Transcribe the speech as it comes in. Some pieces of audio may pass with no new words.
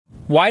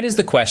Why does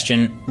the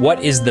question,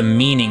 "What is the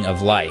meaning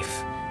of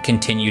life?"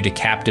 continue to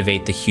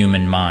captivate the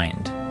human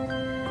mind?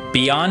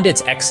 Beyond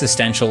its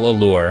existential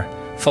allure,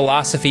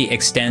 philosophy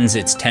extends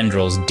its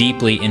tendrils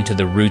deeply into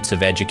the roots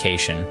of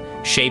education,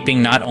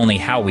 shaping not only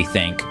how we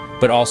think,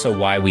 but also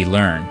why we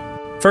learn.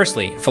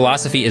 Firstly,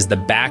 philosophy is the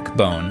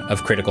backbone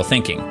of critical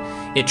thinking.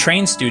 It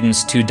trains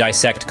students to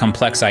dissect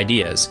complex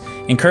ideas,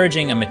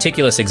 encouraging a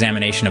meticulous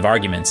examination of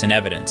arguments and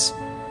evidence.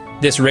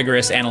 This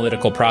rigorous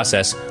analytical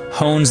process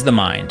hones the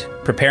mind,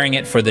 preparing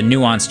it for the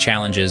nuanced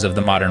challenges of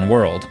the modern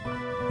world.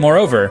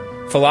 Moreover,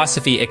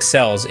 philosophy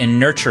excels in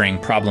nurturing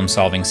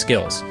problem-solving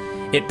skills.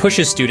 It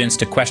pushes students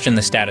to question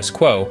the status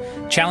quo,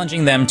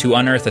 challenging them to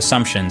unearth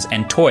assumptions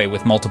and toy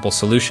with multiple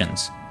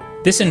solutions.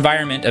 This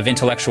environment of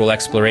intellectual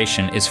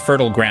exploration is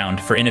fertile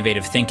ground for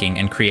innovative thinking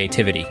and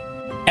creativity.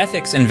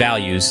 Ethics and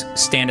values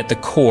stand at the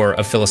core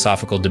of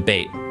philosophical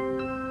debate.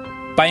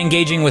 By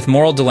engaging with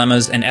moral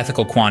dilemmas and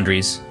ethical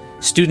quandaries,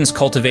 students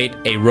cultivate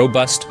a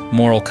robust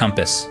moral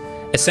compass,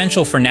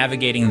 essential for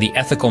navigating the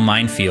ethical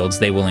minefields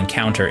they will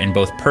encounter in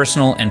both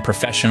personal and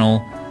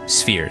professional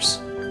spheres.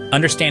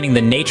 Understanding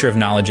the nature of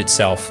knowledge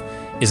itself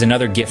is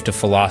another gift of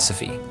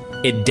philosophy.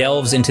 It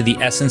delves into the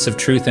essence of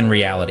truth and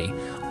reality,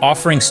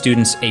 offering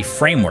students a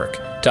framework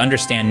to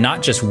understand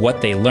not just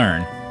what they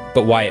learn,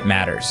 but why it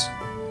matters.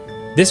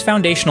 This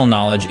foundational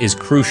knowledge is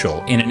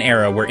crucial in an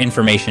era where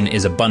information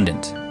is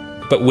abundant,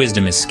 but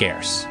wisdom is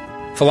scarce.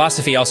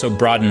 Philosophy also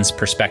broadens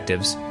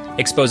perspectives,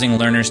 exposing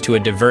learners to a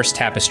diverse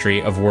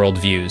tapestry of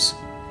worldviews.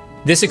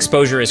 This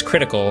exposure is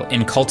critical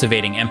in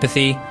cultivating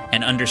empathy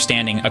and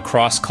understanding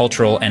across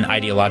cultural and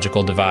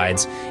ideological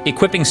divides,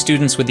 equipping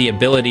students with the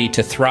ability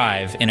to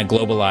thrive in a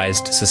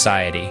globalized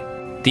society.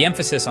 The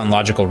emphasis on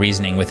logical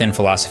reasoning within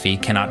philosophy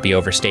cannot be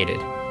overstated.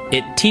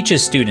 It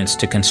teaches students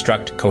to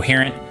construct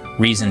coherent,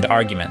 reasoned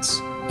arguments,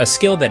 a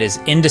skill that is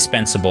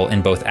indispensable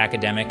in both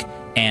academic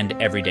and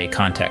everyday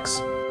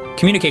contexts.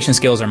 Communication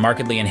skills are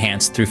markedly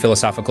enhanced through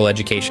philosophical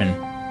education.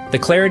 The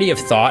clarity of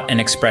thought and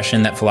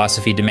expression that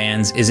philosophy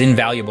demands is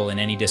invaluable in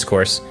any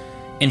discourse,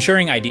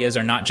 ensuring ideas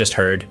are not just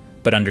heard,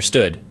 but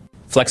understood.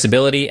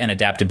 Flexibility and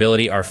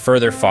adaptability are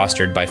further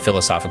fostered by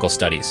philosophical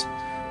studies.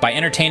 By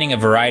entertaining a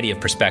variety of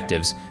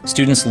perspectives,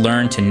 students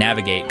learn to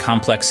navigate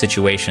complex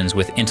situations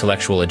with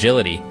intellectual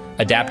agility,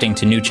 adapting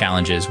to new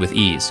challenges with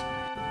ease.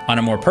 On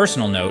a more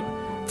personal note,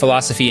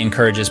 philosophy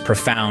encourages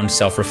profound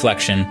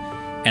self-reflection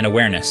and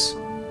awareness.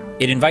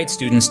 It invites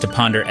students to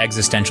ponder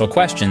existential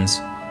questions,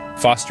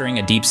 fostering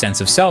a deep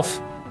sense of self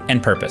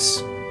and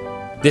purpose.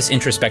 This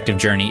introspective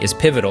journey is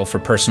pivotal for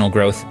personal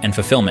growth and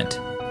fulfillment.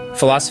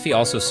 Philosophy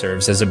also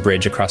serves as a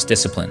bridge across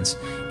disciplines.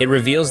 It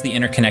reveals the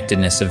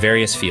interconnectedness of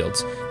various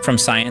fields, from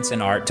science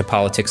and art to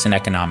politics and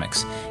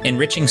economics,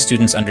 enriching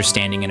students'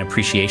 understanding and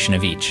appreciation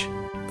of each.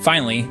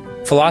 Finally,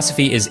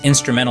 philosophy is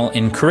instrumental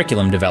in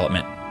curriculum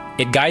development.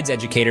 It guides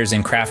educators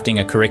in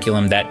crafting a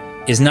curriculum that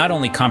is not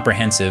only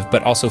comprehensive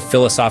but also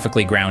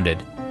philosophically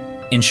grounded,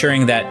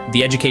 ensuring that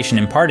the education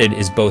imparted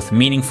is both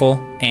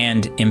meaningful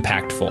and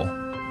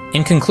impactful.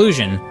 In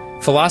conclusion,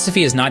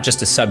 philosophy is not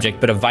just a subject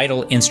but a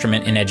vital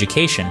instrument in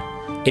education.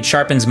 It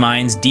sharpens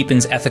minds,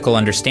 deepens ethical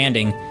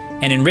understanding,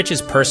 and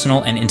enriches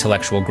personal and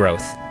intellectual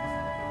growth.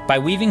 By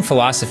weaving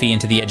philosophy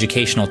into the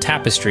educational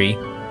tapestry,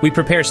 we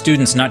prepare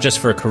students not just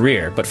for a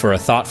career, but for a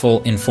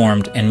thoughtful,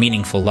 informed, and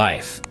meaningful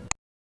life.